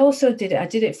 I also did it. I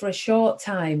did it for a short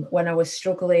time when I was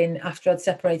struggling after I'd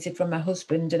separated from my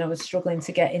husband, and I was struggling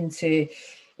to get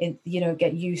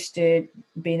get used to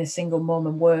being a single mum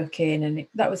and working, and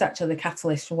that was actually the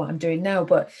catalyst for what I'm doing now.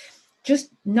 But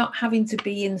just not having to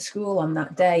be in school on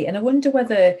that day. And I wonder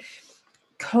whether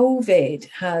COVID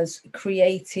has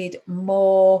created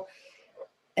more,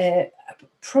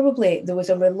 probably there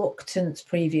was a reluctance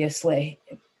previously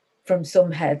from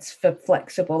some heads for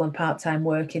flexible and part-time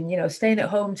working, staying at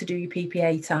home to do your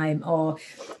PPA time, or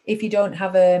if you don't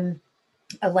have a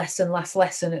last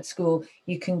lesson at school,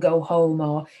 you can go home,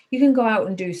 or you can go out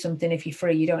and do something if you're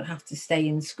free. You don't have to stay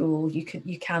in school. You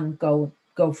can go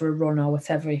for a run or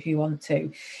whatever if you want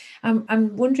to.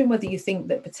 I'm wondering whether you think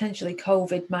that potentially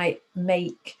COVID might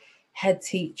make head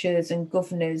teachers and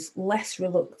governors less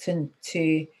reluctant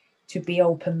to be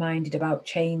open-minded about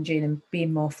changing and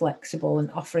being more flexible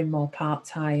and offering more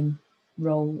part-time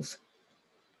roles.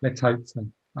 Let's hope so.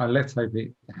 Let's hope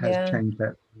it has changed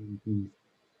that.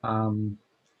 From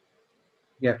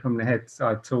the heads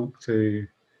I talk to,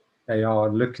 they are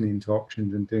looking into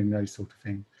options and doing those sort of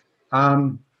things.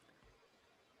 I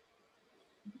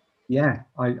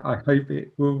hope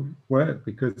it will work,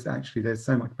 because actually there's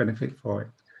so much benefit for it.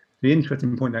 The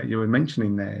interesting point that you were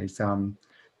mentioning there is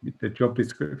the job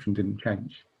description didn't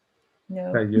change.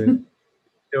 No. So you're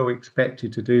still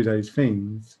expected to do those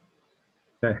things.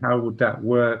 So how would that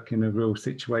work in a real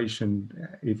situation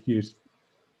if you're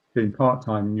doing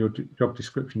part-time and your job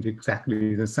description is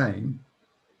exactly the same?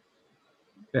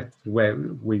 That's where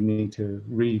we need to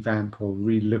revamp or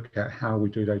relook at how we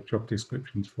do those job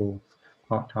descriptions for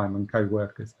part-time and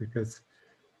co-workers, because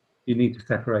you need to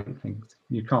separate things.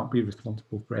 You can't be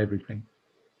responsible for everything.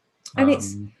 And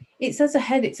it's as a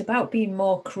head, it's about being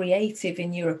more creative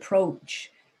in your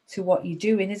approach to what you're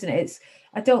doing, isn't it?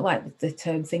 I don't like the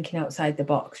term thinking outside the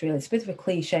box, really. It's a bit of a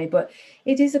cliche, but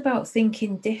it is about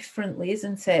thinking differently,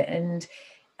 isn't it?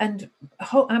 And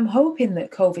I'm hoping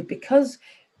that COVID, because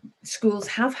schools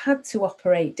have had to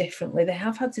operate differently, they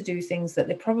have had to do things that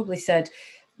they probably said,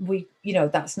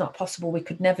 that's not possible, we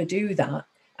could never do that.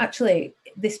 Actually,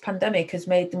 this pandemic has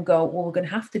made them go, well, we're going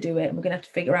to have to do it, and we're going to have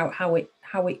to figure out how it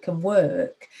can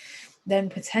work. Then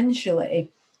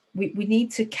potentially we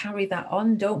need to carry that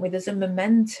on, don't we? There's a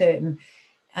momentum,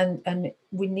 and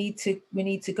we need to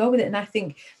go with it. And I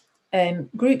think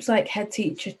groups like Head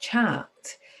Teacher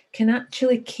Chat can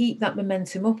actually keep that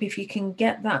momentum up if you can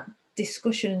get that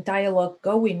discussion and dialogue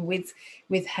going with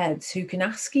heads who can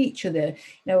ask each other,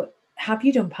 have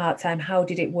you done part-time? How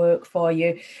did it work for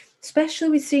you? Especially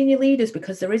with senior leaders,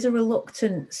 because there is a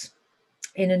reluctance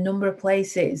in a number of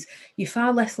places. You're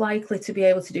far less likely to be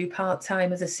able to do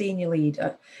part-time as a senior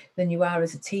leader than you are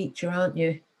as a teacher, aren't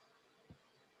you?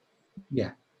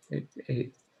 Yeah,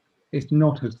 it's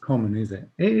not as common, is it?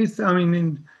 It is. I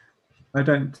mean, I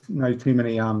don't know too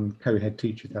many co-head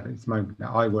teachers at this moment that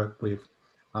I work with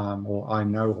or I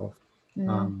know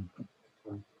of.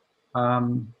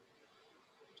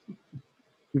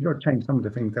 We've got to change some of the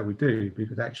things that we do,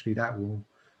 because actually that will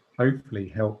hopefully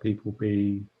help people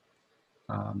be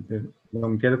the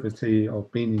longevity of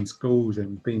being in schools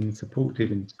and being supported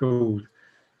in schools.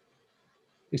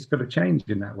 It's got to change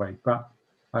in that way. But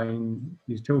I mean,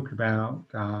 you talk about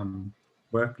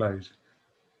workload.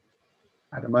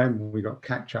 At the moment, we've got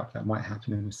catch up that might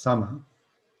happen in the summer.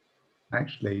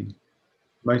 Actually,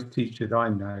 most teachers I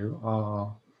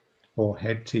know or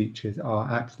head teachers are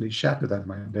absolutely shattered at the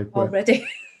moment. They've worked already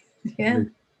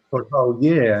for the whole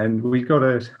year, and we got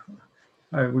to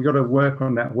work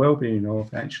on that well-being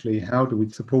of actually how do we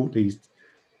support these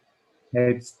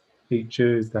heads,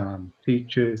 teachers,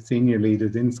 senior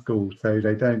leaders in schools so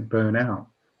they don't burn out.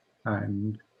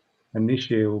 And this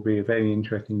year will be a very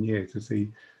interesting year to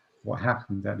see what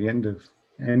happens at the end of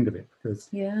it, because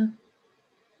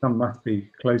some must be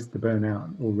close to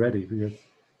burnout already, because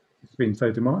it's been so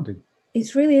demanding.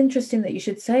 It's really interesting that you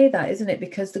should say that, isn't it?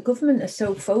 Because the government are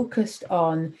so focused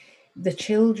on the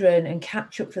children and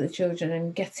catch up for the children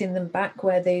and getting them back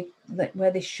where they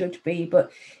should be, but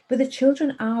the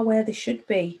children are where they should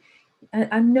be.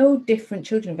 I know different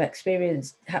children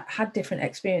have had different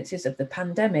experiences of the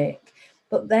pandemic,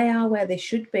 but they are where they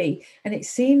should be. And it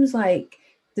seems like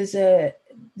there's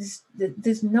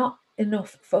not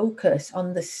enough focus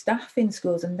on the staff in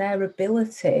schools and their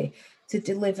ability to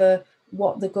deliver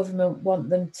what the government want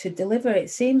them to deliver. It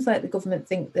seems like the government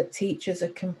think that teachers are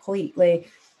completely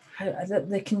that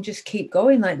they can just keep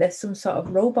going, like there's some sort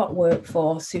of robot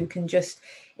workforce who can just,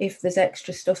 if there's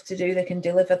extra stuff to do, they can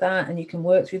deliver that, and you can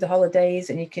work through the holidays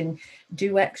and you can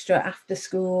do extra after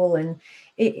school. And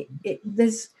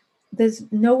there's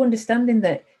no understanding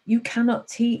that you cannot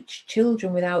teach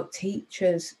children without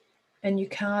teachers, and you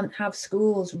can't have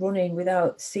schools running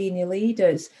without senior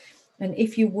leaders. And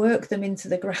if you work them into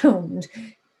the ground,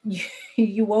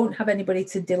 you won't have anybody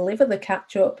to deliver the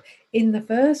catch up in the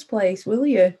first place, will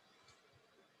you?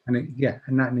 And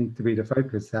and that needs to be the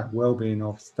focus, that well-being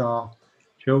of staff,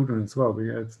 children as well,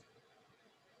 because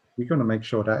we're going to make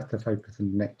sure that's the focus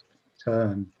in the next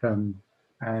term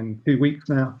and 2 weeks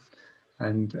now,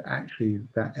 and actually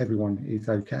that everyone is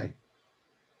okay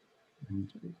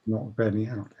and not burning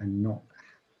out and not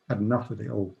had enough of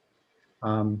it all.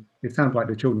 It sounds like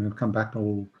the children have come back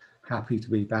all happy to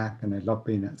be back and they love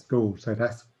being at school, so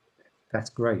that's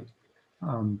great.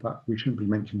 But we shouldn't be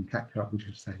mentioning catch up. We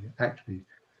should say actually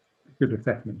good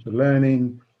assessments of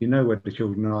learning. You know where the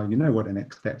children are. You know what the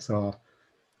next steps are.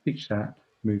 Teach that.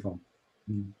 Move on.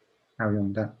 Carry on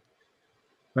with that.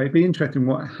 But it'd be interesting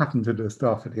what happened to the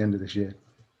staff at the end of this year.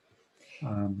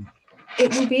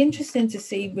 It will be interesting to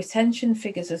see retention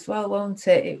figures as well, won't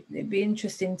it? It'd be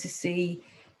interesting to see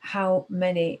how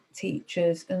many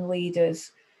teachers and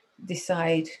leaders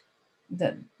decide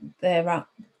that they're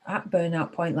at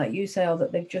burnout point, like you say, or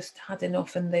that they've just had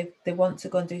enough and they want to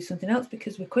go and do something else,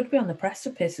 because we could be on the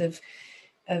precipice of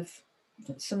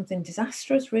something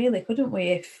disastrous, really, couldn't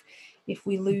we, if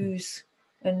we lose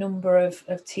a number of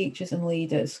teachers and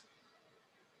leaders.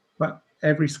 But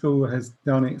every school has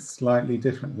done it slightly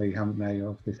differently, haven't they,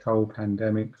 of this whole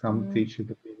pandemic? Some teachers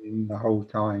have been in the whole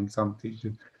time, some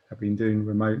teachers have been doing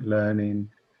remote learning.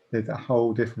 There's a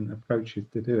whole different approaches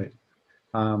to do it.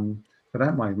 So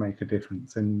that might make a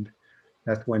difference. And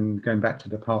that's when, going back to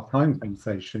the part-time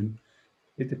conversation,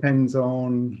 it depends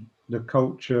on the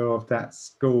culture of that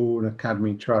school,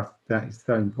 academy, trust. That is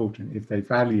so important. If they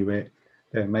value it,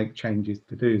 they'll make changes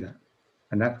to do that.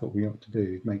 And that's what we ought to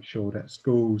do, is make sure that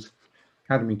schools,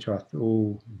 academy, trust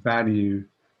all value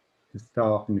the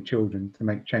staff and the children to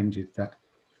make changes that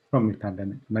from the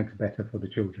pandemic to make it better for the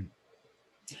children.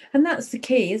 And that's the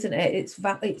key, isn't it? It's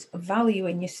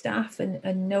valuing your staff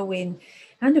and knowing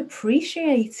and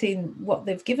appreciating what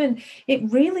they've given. It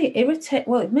really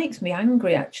it makes me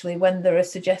angry, actually, when there are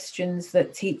suggestions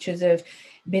that teachers have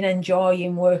been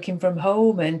enjoying working from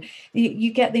home, and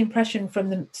you get the impression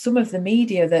from some of the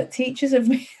media that teachers have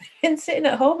been sitting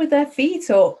at home with their feet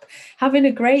up, having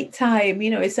a great time,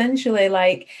 essentially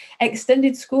like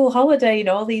extended school holiday,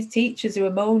 all these teachers who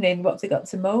are moaning what they got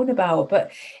to moan about.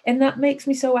 And that makes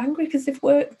me so angry, because they've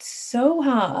worked so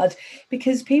hard,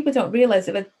 because people don't realize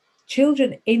that the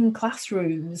children in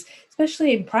classrooms,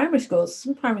 especially in primary schools,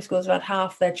 some primary schools have had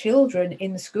half their children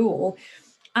in school,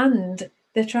 and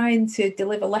they're trying to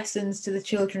deliver lessons to the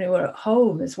children who are at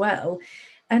home as well.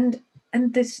 And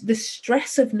this the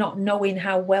stress of not knowing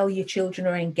how well your children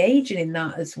are engaging in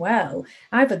that as well.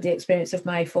 I've had the experience of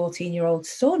my 14-year-old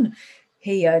son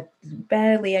here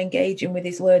barely engaging with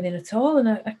his learning at all.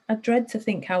 And I dread to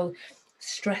think how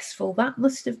stressful that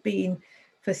must have been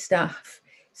for staff.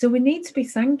 So we need to be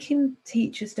thanking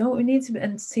teachers, don't we?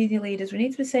 And senior leaders, we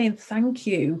need to be saying thank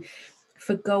you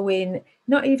for going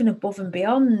not even above and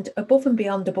beyond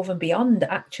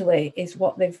actually is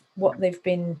what they've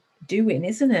been doing,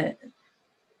 isn't it?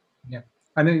 Yeah,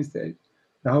 I know the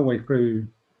whole way through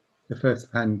the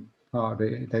first part of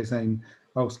it, they're saying,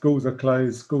 oh, schools are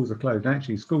closed.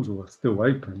 Actually, schools were still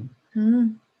open.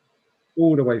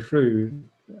 All the way through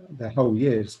the whole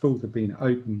year, schools have been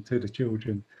open to the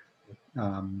children,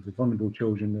 the vulnerable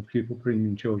children, the pupil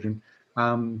premium children.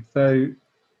 So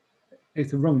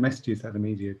it's the wrong messages that the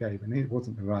media gave, and it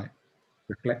wasn't the right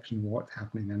reflection of what's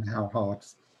happening and how hard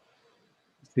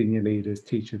senior leaders,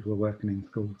 teachers were working in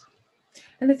schools.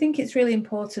 And I think it's really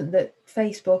important that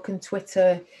Facebook and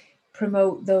Twitter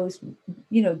promote those,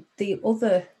 the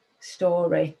other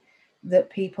story that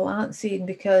people aren't seeing,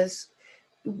 because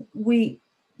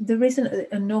there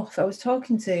isn't enough. I was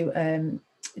talking to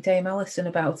Dame Alison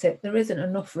about it. There isn't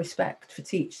enough respect for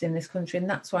teachers in this country, and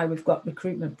that's why we've got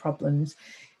recruitment problems,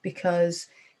 because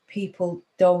people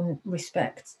don't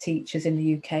respect teachers in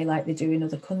the UK like they do in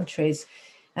other countries.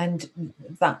 And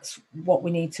that's what we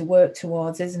need to work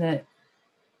towards, isn't it?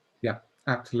 Yeah,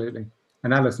 absolutely.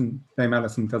 And Dame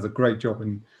Alison does a great job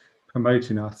in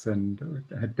promoting us, and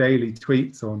her daily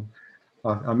tweets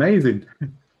are amazing.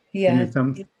 Yeah. In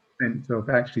some sense of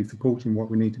actually supporting what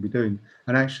we need to be doing.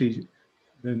 And actually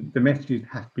the messages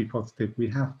have to be positive. We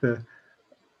have to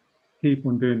keep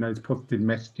on doing those positive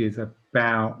messages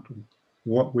about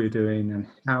what we're doing and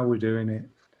how we're doing it,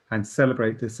 and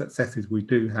celebrate the successes we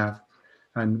do have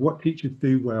and what teachers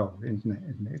do well,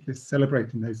 isn't it? Just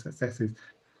celebrating those successes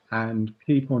and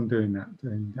keep on doing that.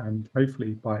 And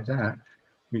hopefully by that,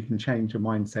 we can change the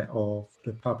mindset of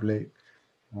the public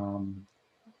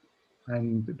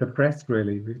and the press,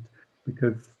 really,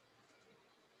 because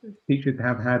teachers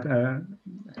have had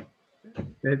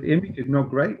their image is not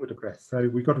great with the press. So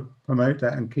we've got to promote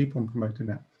that and keep on promoting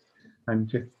that and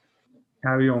just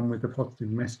carry on with the positive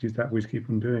messages that we keep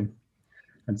on doing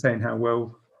and saying how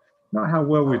well, not how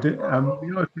well we're doing,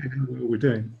 we are saying how well we're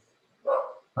doing.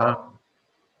 And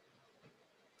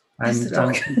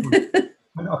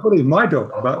I thought it was my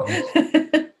dog, but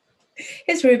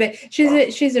it's Ruby.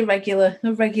 She's a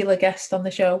regular guest on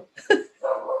the show.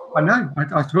 I know.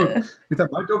 I thought, is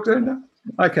that my dog doing that?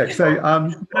 Okay, so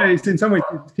it's in some ways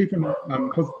it's keeping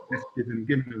positive messages and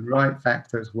giving the right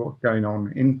factors what's going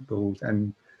on in schools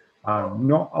and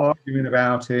not arguing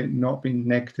about it, not being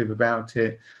negative about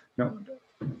it, not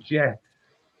just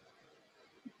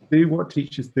do what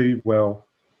teachers do well,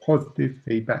 positive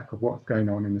feedback of what's going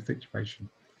on in the situation.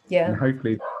 Yeah. And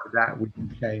hopefully that we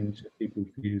can change people's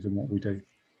views on what we do.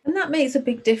 And that makes a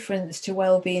big difference to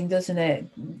well-being, doesn't it?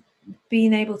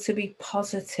 Being able to be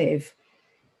positive,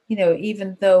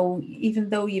 even though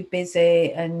you're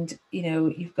busy and,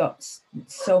 you've got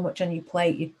so much on your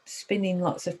plate, you're spinning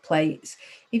lots of plates.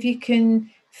 If you can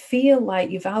feel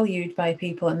like you're valued by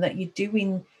people and that you're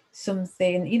doing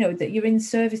something, that you're in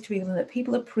service to people and that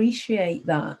people appreciate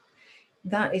that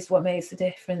is what makes the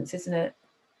difference, isn't it?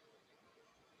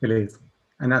 It is.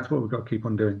 And that's what we've got to keep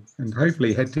on doing. And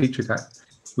hopefully head teachers,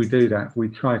 we do that. We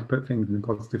try to put things in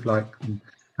positive light and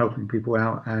helping people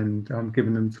out and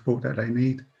giving them support that they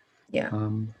need. Yeah.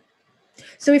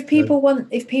 So if people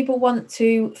want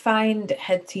to find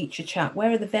Head Teacher Chat,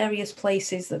 where are the various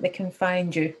places that they can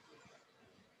find you?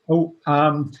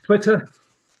 Twitter,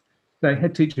 so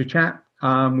Head Teacher Chat.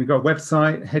 We've got a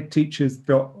website,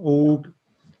 headteachers.org.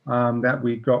 That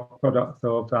we've got products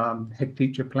of head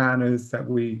teacher planners that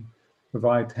we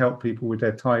provide to help people with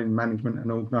their time management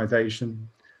and organisation.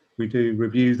 We do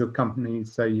reviews of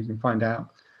companies, so you can find out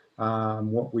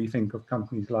what we think of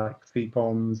companies like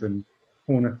CPOMs and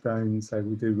Cornerstone. So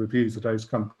we do reviews of those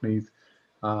companies.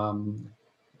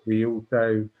 We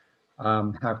also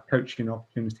have coaching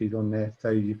opportunities on there,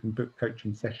 so you can book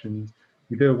coaching sessions.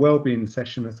 We do a wellbeing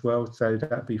session as well, so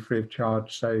that'd be free of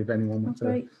charge. So if anyone wants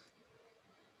to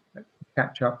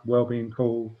catch up wellbeing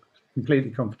call,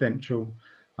 completely confidential,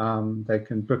 they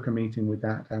can book a meeting with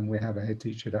that, and we have a head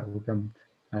teacher that will come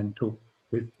and talk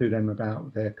to them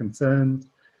about their concerns.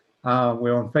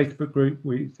 We're on Facebook group.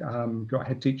 We've got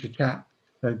Head Teacher Chat,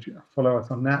 so follow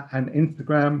us on that. And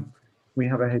Instagram, we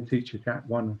have a Head Teacher Chat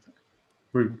one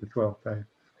group as well. So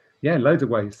yeah, loads of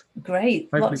ways. Great.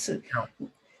 Lots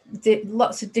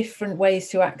of different ways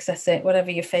to access it,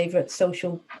 whatever your favorite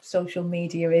social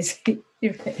media is.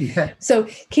 Yeah. So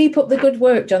keep up the good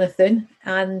work, Jonathan,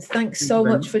 and thanks so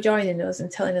much for joining us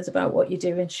and telling us about what you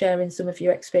do and sharing some of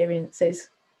your experiences.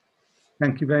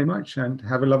 Thank you very much, and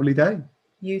have a lovely day.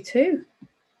 You too.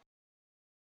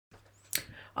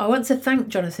 I want to thank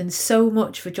Jonathan so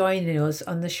much for joining us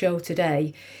on the show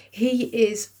today. He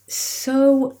is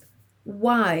so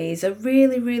wise, a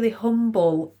really, really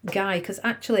humble guy, because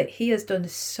actually he has done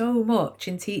so much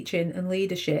in teaching and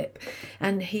leadership,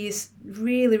 and he's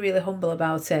really, really humble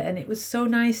about it. And it was so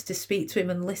nice to speak to him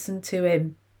and listen to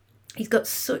him. He's got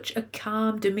such a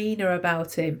calm demeanour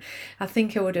about him. I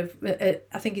think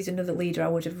he's another leader I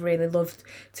would have really loved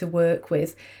to work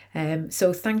with.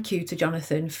 So thank you to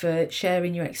Jonathan for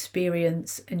sharing your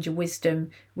experience and your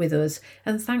wisdom with us.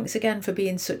 And thanks again for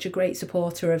being such a great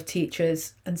supporter of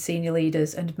teachers and senior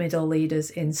leaders and middle leaders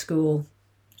in school.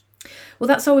 Well,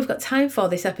 that's all we've got time for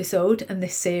this episode and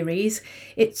this series.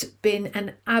 It's been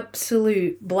an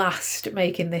absolute blast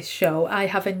making this show. I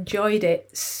have enjoyed it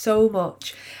so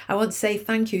much. I want to say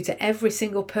thank you to every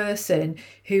single person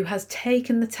who has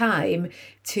taken the time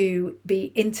to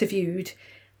be interviewed,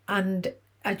 and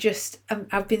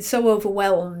I've been so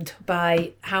overwhelmed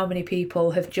by how many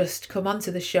people have just come onto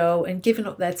the show and given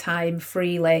up their time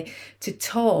freely to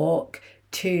talk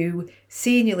to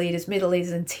senior leaders, middle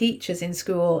leaders and teachers in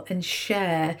school and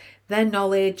share their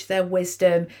knowledge, their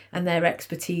wisdom and their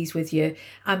expertise with you.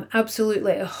 I'm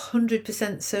absolutely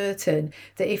 100% certain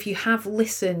that if you have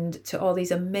listened to all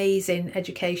these amazing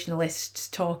educationalists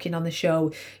talking on the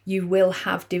show, you will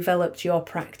have developed your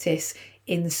practice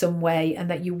in some way, and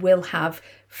that you will have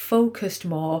focused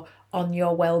more on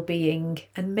your well-being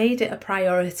and made it a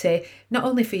priority, not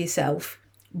only for yourself,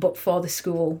 but for the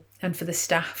school and for the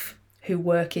staff who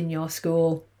work in your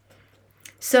school.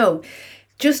 So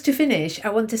Just to finish, I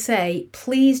want to say,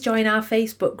 please join our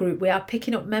Facebook group. We are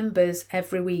picking up members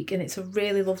every week and it's a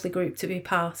really lovely group to be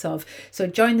part of. So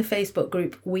join the Facebook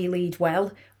group We Lead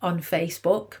Well on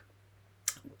Facebook.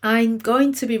 I'm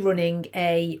going to be running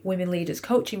a Women Leaders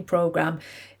coaching program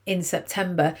in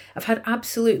September. I've had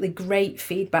absolutely great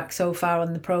feedback so far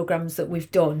on the programs that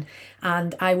we've done,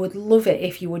 and I would love it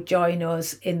if you would join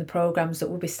us in the programs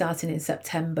that will be starting in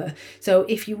September. So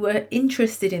if you were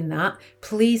interested in that,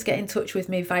 please get in touch with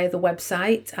me via the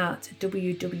website at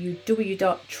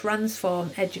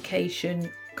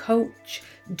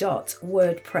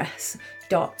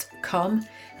www.transformeducationcoach.wordpress.com,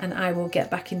 and I will get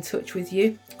back in touch with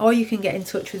you. Or you can get in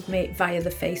touch with me via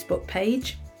the Facebook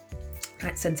page.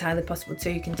 That's entirely possible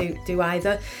too. You can do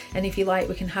either. And if you like,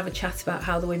 we can have a chat about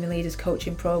how the Women Leaders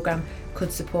Coaching Programme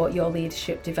could support your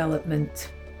leadership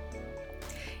development.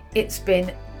 It's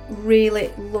been really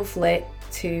lovely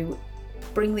to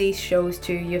bring these shows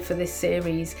to you for this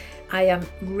series. I am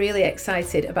really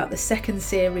excited about the second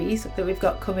series that we've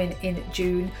got coming in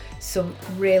June. Some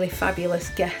really fabulous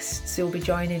guests who will be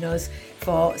joining us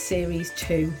for series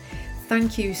 2.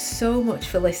 Thank you so much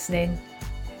for listening.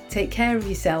 Take care of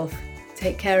yourself,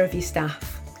 take care of your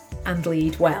staff, and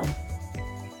lead well.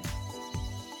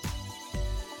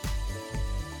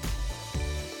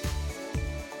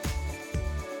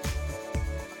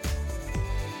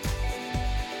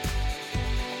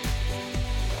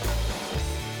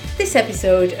 This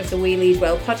episode of the We Lead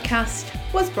Well podcast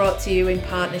was brought to you in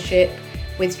partnership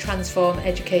with Transform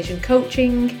Education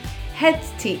Coaching,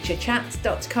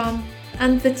 headteacherchat.com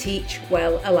and the Teach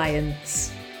Well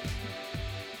Alliance.